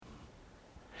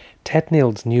Ted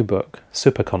Neild's new book,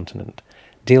 Supercontinent,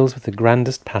 deals with the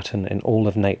grandest pattern in all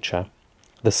of nature,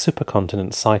 the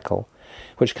supercontinent cycle,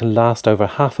 which can last over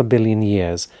 500 million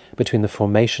years between the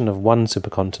formation of one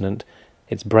supercontinent,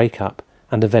 its breakup,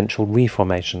 and eventual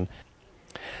reformation.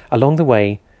 Along the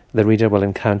way, the reader will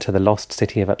encounter the lost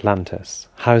city of Atlantis,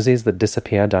 houses that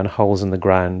disappear down holes in the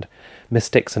ground,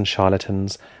 mystics and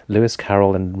charlatans, Lewis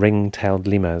Carroll and ring-tailed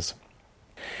lemurs.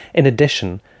 In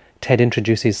addition, Ted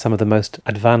introduces some of the most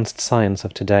advanced science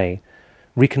of today,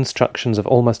 reconstructions of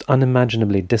almost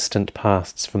unimaginably distant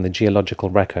pasts from the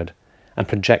geological record, and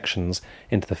projections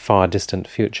into the far distant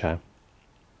future.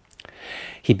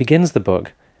 He begins the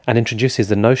book and introduces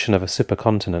the notion of a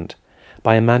supercontinent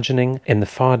by imagining in the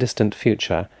far distant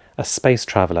future a space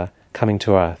traveller coming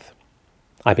to Earth.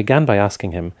 I began by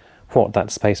asking him what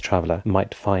that space traveller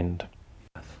might find.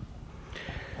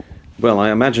 Well,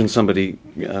 I imagine somebody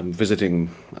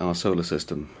visiting our solar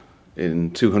system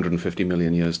in 250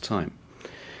 million years' time.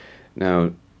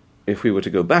 Now, if we were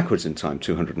to go backwards in time,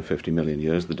 250 million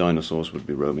years, the dinosaurs would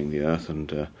be roaming the Earth,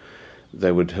 and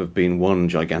there would have been one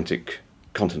gigantic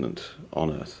continent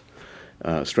on Earth,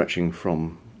 stretching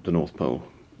from the North Pole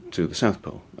to the South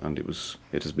Pole, and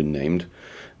it has been named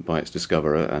by its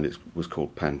discoverer, and it was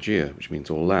called Pangaea, which means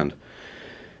all land.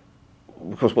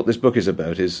 Of course, what this book is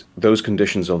about is those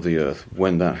conditions of the Earth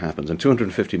when that happens. And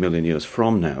 250 million years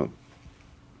from now,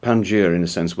 Pangaea, in a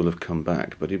sense, will have come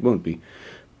back, but it won't be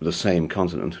the same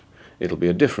continent. It'll be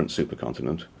a different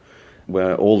supercontinent,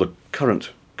 where all the current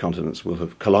continents will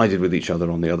have collided with each other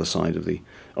on the other side of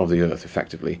the Earth,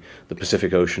 effectively. The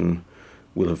Pacific Ocean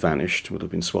will have vanished, will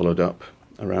have been swallowed up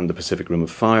around the Pacific Rim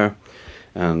of Fire,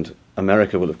 and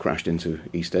America will have crashed into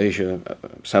East Asia.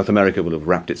 South America will have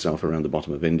wrapped itself around the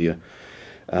bottom of India.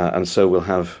 And so we'll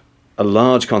have a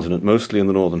large continent, mostly in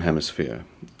the northern hemisphere,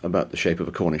 about the shape of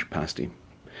a Cornish pasty.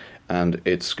 And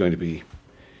it's going to be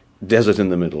desert in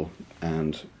the middle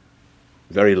and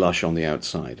very lush on the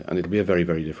outside. And it'll be a very,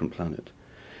 very different planet.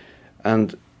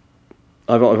 And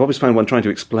I've always found when trying to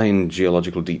explain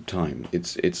geological deep time,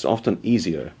 it's often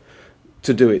easier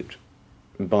to do it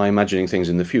by imagining things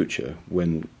in the future,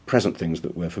 when present things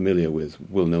that we're familiar with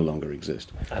will no longer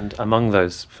exist. And among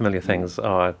those familiar things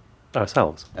are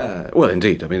ourselves. Well,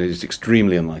 indeed. I mean, it's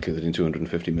extremely unlikely that in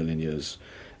 250 million years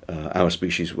our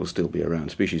species will still be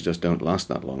around. Species just don't last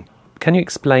that long. Can you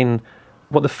explain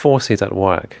what the forces at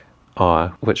work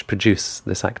are which produce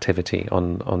this activity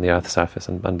on the Earth's surface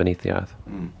and beneath the Earth?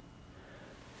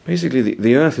 Basically,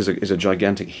 the Earth is a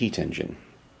gigantic heat engine.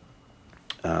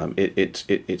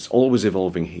 It's always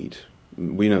evolving heat.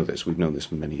 We know this. We've known this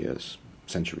for many years,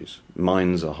 centuries.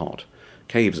 Mines are hot.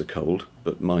 Caves are cold,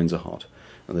 but mines are hot.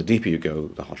 And the deeper you go,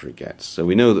 the hotter it gets. So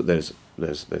we know that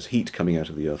there's heat coming out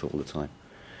of the Earth all the time.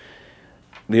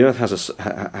 The Earth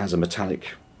has a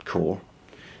metallic core,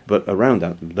 but around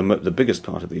that, the biggest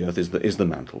part of the Earth is the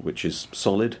mantle, which is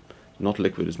solid, not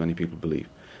liquid as many people believe.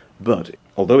 But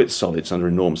although it's solid, it's under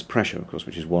enormous pressure, of course,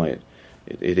 which is why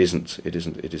it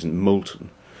isn't molten.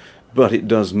 But it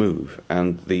does move,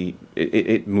 and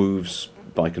it moves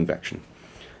by convection.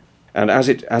 And as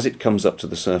it comes up to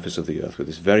the surface of the Earth with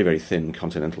this very, very thin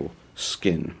continental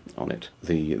skin on it,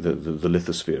 the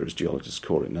lithosphere, as geologists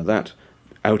call it. Now that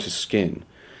outer skin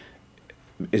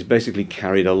is basically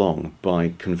carried along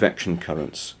by convection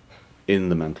currents in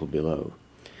the mantle below.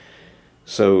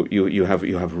 So you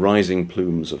have rising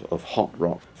plumes of hot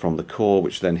rock from the core,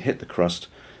 which then hit the crust,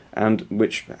 and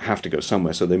which have to go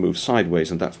somewhere, so they move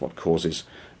sideways, and that's what causes,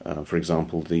 for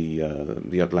example, the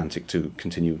Atlantic to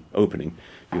continue opening.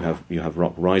 You have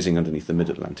rock rising underneath the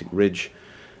mid-Atlantic ridge,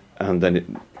 and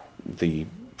then the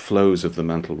flows of the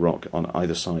mantle rock on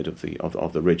either side of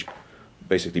the ridge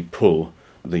basically pull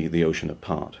the ocean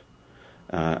apart,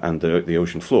 and the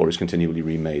ocean floor is continually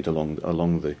remade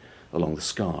along the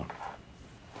scar.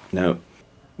 Now,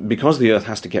 because the Earth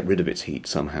has to get rid of its heat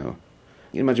somehow,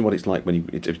 you imagine what it's like when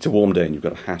it's a warm day and you've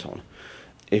got a hat on.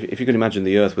 If you can imagine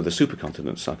the Earth with a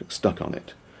supercontinent stuck on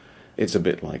it, it's a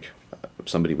bit like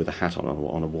somebody with a hat on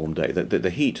a warm day. The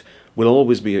heat will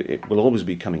always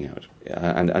be coming out,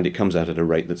 and it comes out at a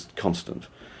rate that's constant.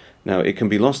 Now, it can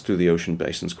be lost through the ocean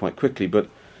basins quite quickly, but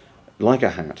like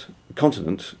a hat, a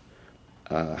continent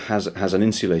has an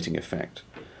insulating effect.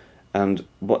 And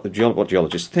what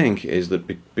geologists think is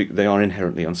that they are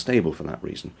inherently unstable for that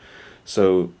reason.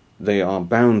 So they are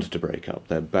bound to break up,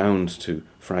 they're bound to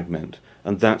fragment,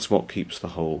 and that's what keeps the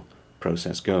whole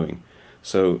process going.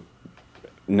 So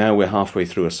now we're halfway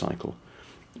through a cycle.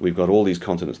 We've got all these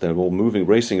continents, they're all moving,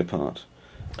 racing apart.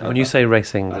 When you say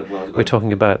racing, we're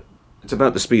talking about... It's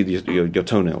about the speed your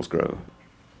toenails grow.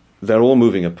 They're all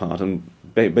moving apart, and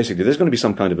basically, there's going to be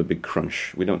some kind of a big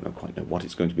crunch. We don't quite know what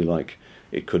it's going to be like.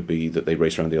 It could be that they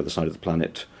race around the other side of the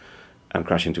planet and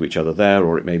crash into each other there,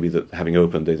 or it may be that, having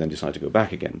opened, they then decide to go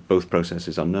back again. Both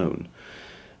processes are known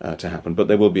to happen, but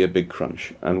there will be a big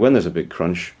crunch. And when there's a big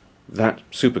crunch, that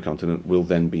supercontinent will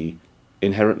then be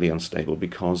inherently unstable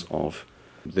because of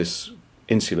this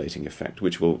insulating effect,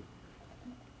 which will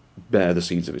bear the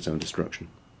seeds of its own destruction.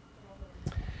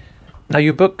 Now,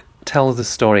 your book tells the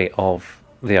story of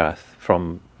the Earth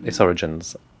from its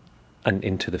origins and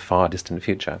into the far distant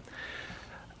future.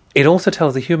 It also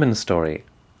tells the human story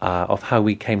of how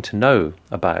we came to know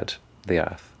about the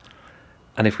Earth.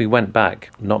 And if we went back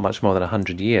not much more than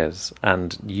 100 years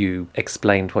and you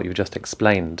explained what you just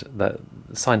explained, that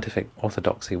scientific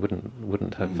orthodoxy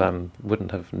wouldn't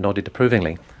have nodded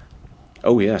approvingly.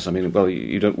 Oh yes, I mean, well,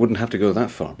 you wouldn't have to go that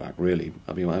far back, really.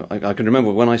 I mean, I can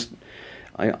remember when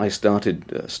I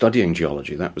started studying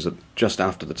geology. That was just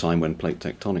after the time when plate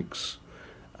tectonics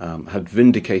had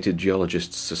vindicated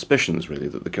geologists' suspicions, really,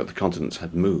 that the continents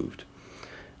had moved.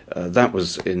 That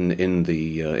was in the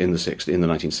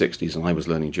 1960s, and I was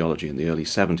learning geology in the early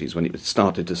 70s when it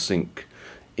started to sink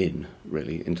in,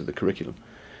 really, into the curriculum.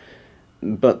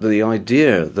 But the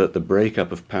idea that the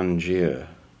breakup of Pangaea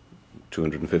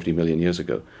 250 million years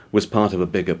ago was part of a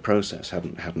bigger process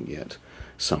hadn't yet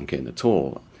sunk in at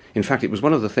all. In fact, it was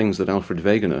one of the things that Alfred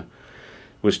Wegener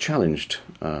was challenged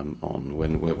on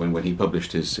when he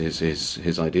published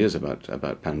his ideas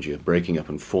about Pangaea breaking up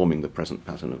and forming the present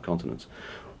pattern of continents.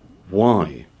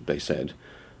 Why, they said,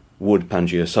 would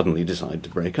Pangaea suddenly decide to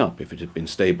break up if it had been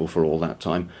stable for all that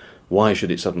time? Why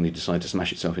should it suddenly decide to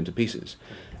smash itself into pieces?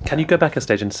 Can you go back a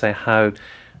stage and say how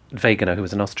Wegener, who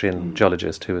was an Austrian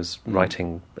geologist who was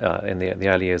writing in the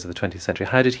early years of the 20th century,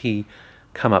 how did he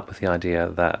come up with the idea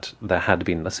that there had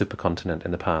been a supercontinent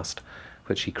in the past,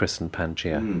 which he christened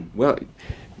Pangaea? Well,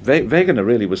 Wegener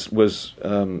really was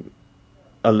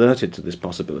alerted to this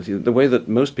possibility the way that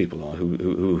most people are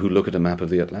who look at a map of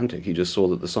the Atlantic. He just saw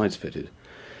that the sides fitted.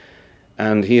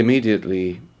 And he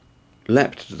immediately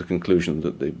leapt to the conclusion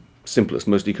that the simplest,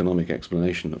 most economic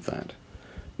explanation of that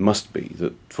must be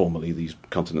that formerly these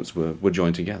continents were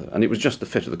joined together. And it was just the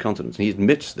fit of the continents. And he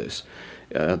admits this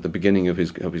at the beginning of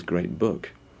his great book.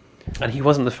 And he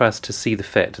wasn't the first to see the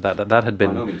fit. That had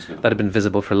been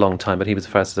visible for a long time, but he was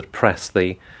the first to press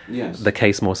the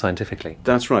case more scientifically.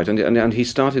 That's right, and he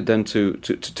started then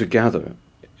to gather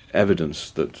evidence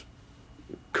that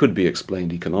could be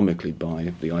explained economically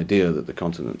by the idea that the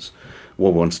continents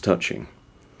were once touching.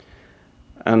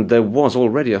 And there was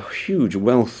already a huge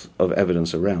wealth of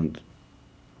evidence around,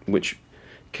 which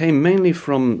came mainly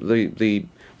from the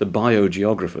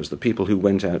biogeographers, the people who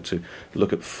went out to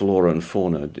look at flora and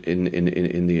fauna in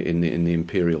the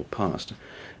imperial past,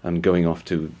 and going off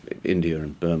to India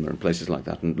and Burma and places like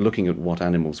that, and looking at what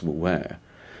animals were where,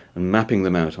 and mapping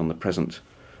them out on the present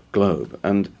globe,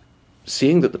 and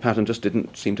seeing that the pattern just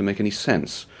didn't seem to make any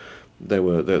sense. There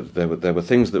were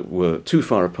things that were too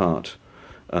far apart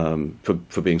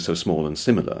for being so small and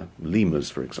similar.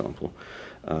 Lemurs, for example.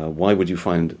 Why would you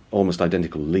find almost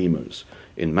identical lemurs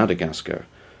in Madagascar,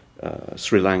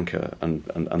 Sri Lanka,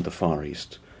 and the Far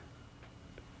East?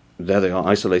 There they are,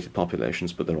 isolated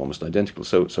populations, but they're almost identical.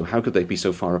 So how could they be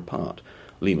so far apart?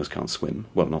 Lemurs can't swim,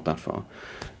 well, not that far.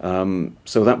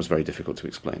 So that was very difficult to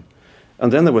explain.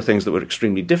 And then there were things that were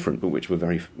extremely different, but which were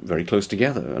very, very close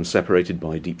together and separated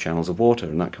by deep channels of water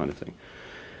and that kind of thing.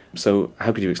 So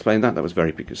how could you explain that? That was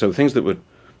very big. So things that were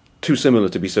too similar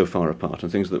to be so far apart,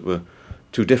 and things that were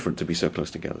too different to be so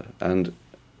close together. And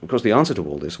of course, the answer to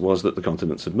all this was that the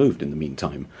continents had moved in the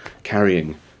meantime,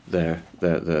 carrying their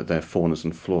faunas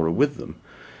and flora with them.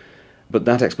 But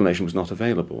that explanation was not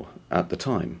available at the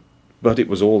time. But it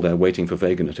was all there waiting for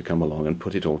Wegener to come along and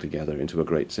put it all together into a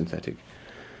great synthetic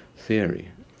theory.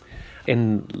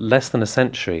 In less than a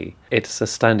century, it's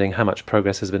astounding how much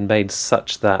progress has been made,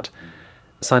 such that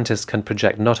scientists can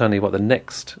project not only what the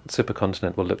next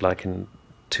supercontinent will look like in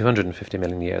 250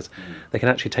 million years, they can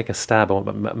actually take a stab, or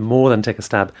more than take a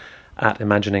stab, at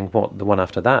imagining what the one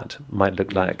after that might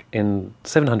look like in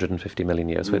 750 million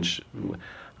years, which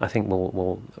I think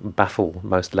will baffle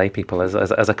most lay people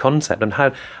as a concept. And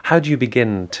how do you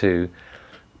begin to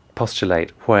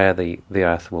postulate where the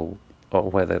Earth will, or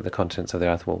where the continents of the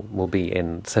Earth will be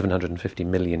in 750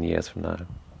 million years from now?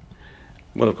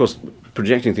 Well, of course,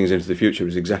 projecting things into the future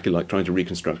is exactly like trying to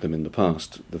reconstruct them in the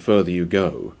past. The further you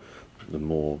go, the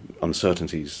more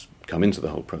uncertainties come into the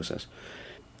whole process.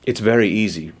 It's very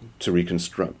easy to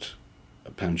reconstruct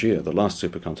Pangaea, the last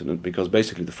supercontinent, because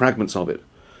basically the fragments of it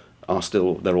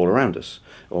they're all around us.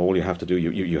 All you have to do,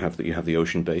 you have the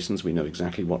ocean basins. We know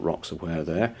exactly what rocks are where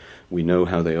there. We know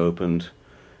how they opened.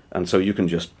 And so you can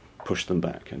just push them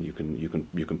back, and you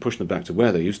can push them back to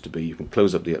where they used to be. You can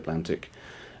close up the Atlantic.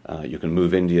 You can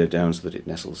move India down so that it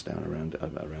nestles down around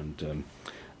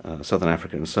southern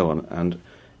Africa and so on. And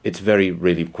it's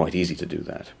really quite easy to do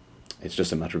that. It's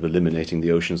just a matter of eliminating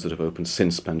the oceans that have opened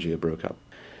since Pangaea broke up.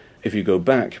 If you go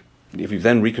back, if you've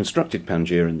then reconstructed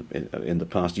Pangaea in the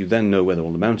past, you then know where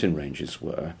all the mountain ranges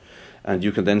were, and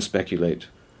you can then speculate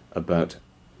about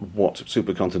what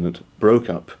supercontinent broke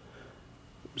up,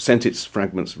 sent its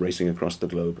fragments racing across the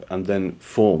globe, and then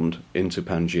formed into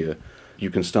Pangaea.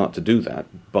 You can start to do that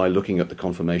by looking at the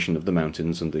conformation of the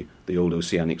mountains and the old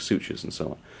oceanic sutures and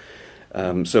so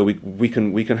on. So we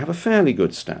can have a fairly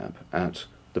good stab at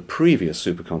the previous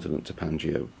supercontinent to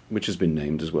Pangaea, which has been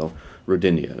named as well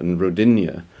Rodinia. And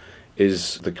Rodinia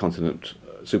is the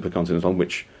supercontinent on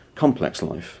which complex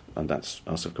life, and that's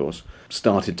us, of course,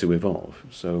 started to evolve.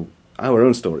 So our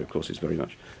own story, of course, is very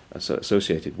much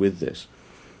associated with this.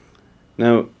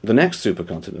 Now, the next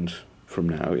supercontinent from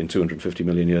now, in 250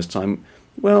 million years' time,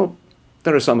 well,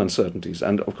 there are some uncertainties,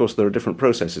 and of course there are different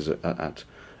processes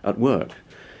at work.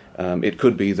 It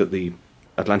could be that the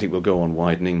Atlantic will go on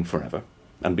widening forever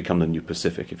and become the new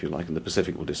Pacific, if you like, and the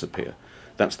Pacific will disappear.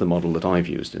 That's the model that I've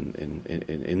used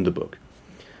in the book.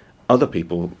 Other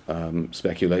people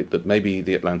speculate that maybe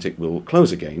the Atlantic will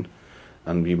close again,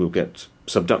 and we will get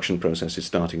subduction processes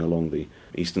starting along the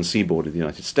eastern seaboard of the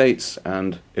United States,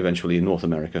 and eventually in North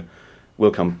America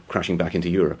will come crashing back into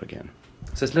Europe again.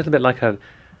 So it's a little bit like a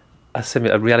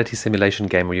reality simulation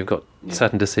game where you've got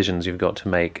certain decisions you've got to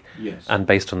make, and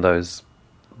based on those,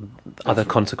 other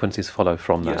consequences follow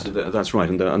from that. Yes, that's right.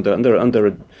 And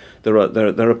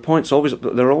there are points always.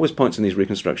 There are always points in these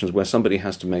reconstructions where somebody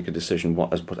has to make a decision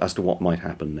as to what might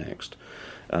happen next.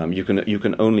 You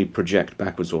can only project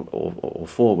backwards or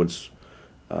forwards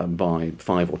by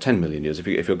 5 or 10 million years.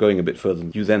 If you're going a bit further,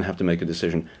 you then have to make a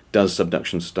decision: does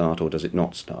subduction start or does it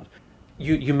not start?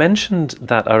 You mentioned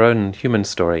that our own human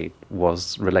story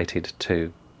was related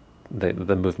to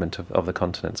the movement of the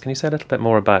continents. Can you say a little bit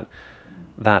more about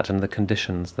that and the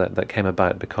conditions that came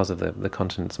about because of the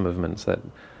continents' movements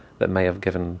that may have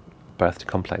given birth to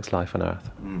complex life on Earth?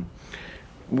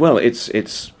 Well,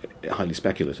 it's highly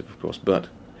speculative, of course, but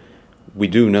we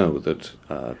do know that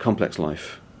complex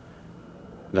life,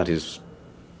 that is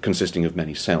consisting of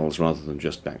many cells rather than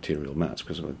just bacterial mats,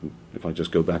 because if I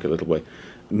just go back a little way,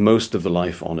 most of the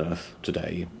life on Earth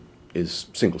today is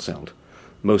single-celled.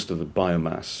 Most of the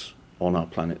biomass on our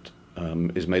planet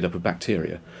is made up of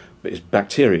bacteria. But it's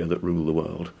bacteria that rule the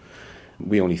world.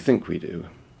 We only think we do.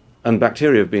 And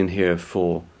bacteria have been here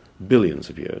for billions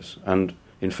of years. And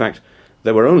in fact,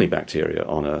 there were only bacteria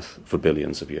on Earth for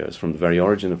billions of years, from the very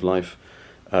origin of life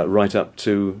right up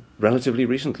to relatively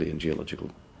recently in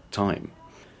geological time.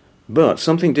 But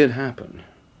something did happen.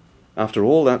 After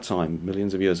all that time,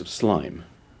 millions of years of slime,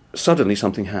 suddenly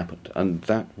something happened. And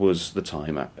that was the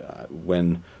time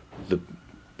when the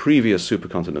previous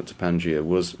supercontinent to Pangaea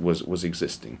was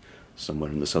existing somewhere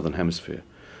in the southern hemisphere,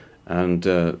 and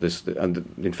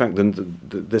in fact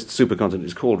this supercontinent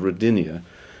is called Rodinia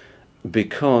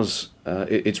because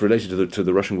it's related to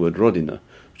the Russian word Rodina,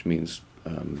 which means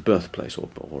birthplace or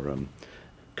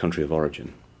country of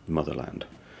origin, motherland.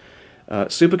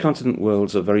 Supercontinent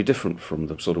worlds are very different from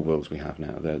the sort of worlds we have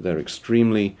now. They're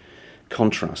extremely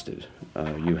contrasted.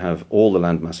 You have all the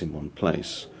landmass in one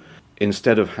place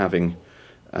instead of having,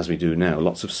 as we do now,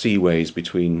 lots of seaways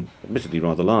between admittedly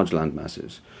rather large land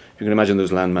masses. You can imagine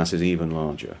those land masses even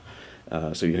larger.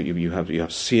 So you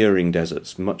have searing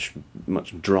deserts, much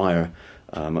drier,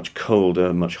 much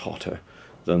colder, much hotter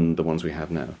than the ones we have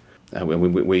now.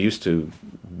 We're used to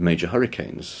major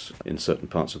hurricanes in certain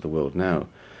parts of the world now.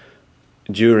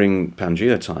 During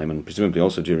Pangaea time, and presumably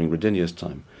also during Rodinia's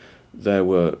time, there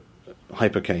were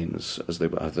hypercanes,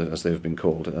 as they have been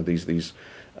called, these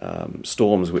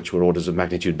storms which were orders of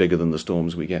magnitude bigger than the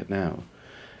storms we get now.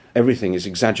 Everything is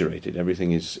exaggerated.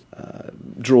 Everything is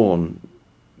drawn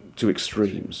to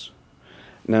extremes.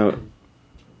 Now,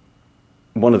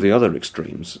 one of the other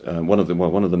extremes, one of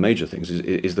the major things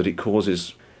is that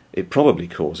it probably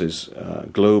causes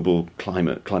global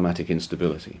climatic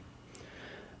instability,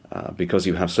 because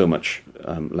you have so much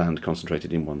land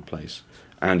concentrated in one place,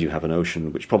 and you have an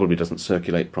ocean which probably doesn't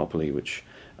circulate properly, which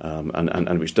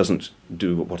and which doesn't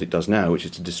do what it does now, which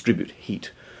is to distribute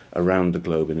heat around the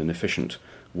globe in an efficient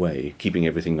way, keeping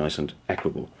everything nice and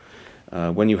equable.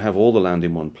 When you have all the land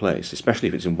in one place, especially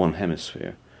if it's in one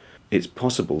hemisphere, it's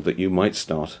possible that you might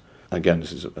start, again,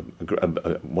 this is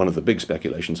one of the big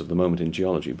speculations of the moment in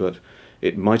geology, but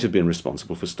it might have been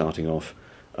responsible for starting off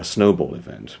a snowball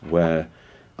event where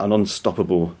an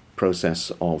unstoppable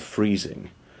process of freezing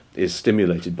is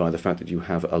stimulated by the fact that you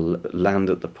have land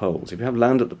at the poles. If you have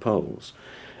land at the poles,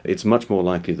 it's much more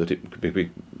likely that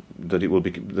they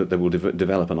will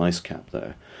develop an ice cap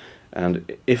there.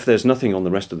 And if there's nothing on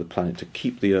the rest of the planet to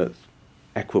keep the Earth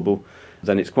equable,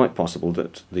 then it's quite possible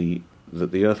that the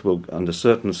Earth will, under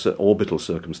certain orbital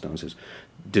circumstances,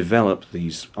 develop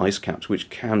these ice caps which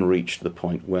can reach the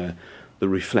point where the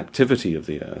reflectivity of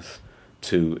the Earth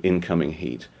to incoming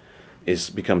heat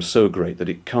becomes so great that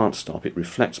it can't stop. It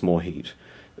reflects more heat,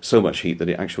 so much heat that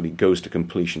it actually goes to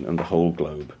completion and the whole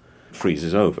globe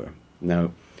freezes over.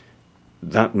 Now,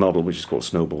 that model, which is called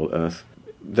Snowball Earth,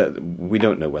 that we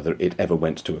don't know whether it ever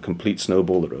went to a complete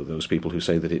snowball. There are those people who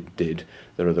say that it did.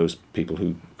 There are those people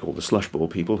who call the slush ball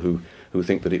people who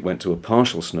think that it went to a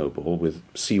partial snowball with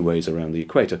seaways around the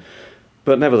equator.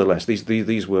 But nevertheless,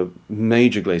 these were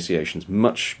major glaciations,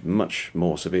 much, much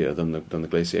more severe than the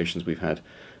glaciations we've had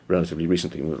relatively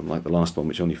recently, like the last one,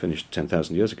 which only finished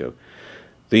 10,000 years ago.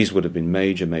 These would have been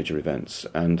major, major events,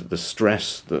 and the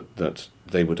stress that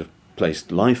they would have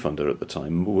placed life under at the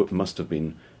time must have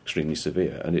been extremely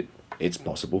severe, and it's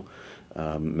possible.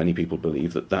 Many people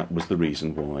believe that was the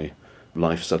reason why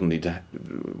life suddenly, I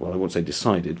won't say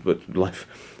decided, but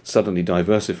life suddenly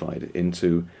diversified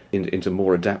into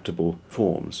more adaptable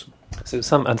forms. So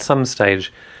at some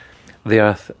stage, the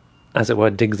Earth, as it were,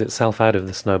 digs itself out of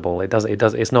the snowball. It does.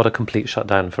 It's not a complete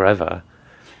shutdown forever.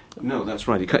 No, that's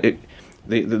right.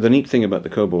 The neat thing about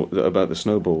the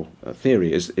snowball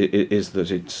theory is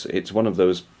that it's one of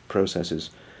those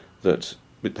processes that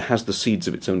it has the seeds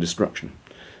of its own destruction,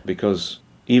 because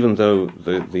even though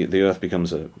the Earth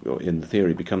in the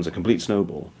theory becomes a complete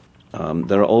snowball,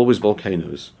 there are always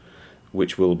volcanoes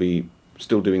which will be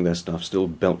still doing their stuff, still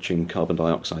belching carbon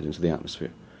dioxide into the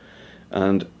atmosphere,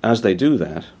 and as they do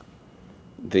that,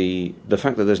 the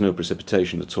fact that there's no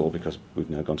precipitation at all, because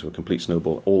we've now gone to a complete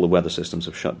snowball, all the weather systems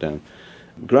have shut down.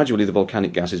 Gradually, the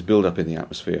volcanic gases build up in the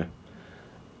atmosphere,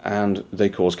 and they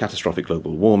cause catastrophic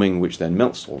global warming, which then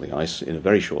melts all the ice in a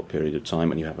very short period of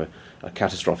time, and you have a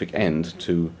catastrophic end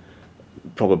to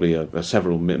probably a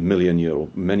several million year or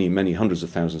many, many hundreds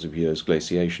of thousands of years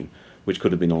glaciation, which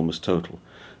could have been almost total.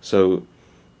 So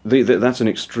that's an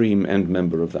extreme end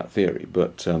member of that theory,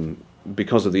 but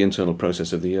because of the internal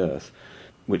process of the Earth,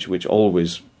 which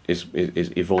always is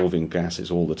evolving gases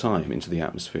all the time into the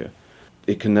atmosphere,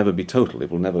 it can never be total.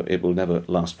 It will never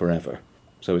last forever.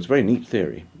 So it's a very neat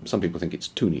theory. Some people think it's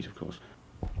too neat, of course.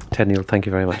 Ted Neal, thank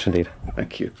you very much indeed.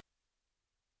 Thank you.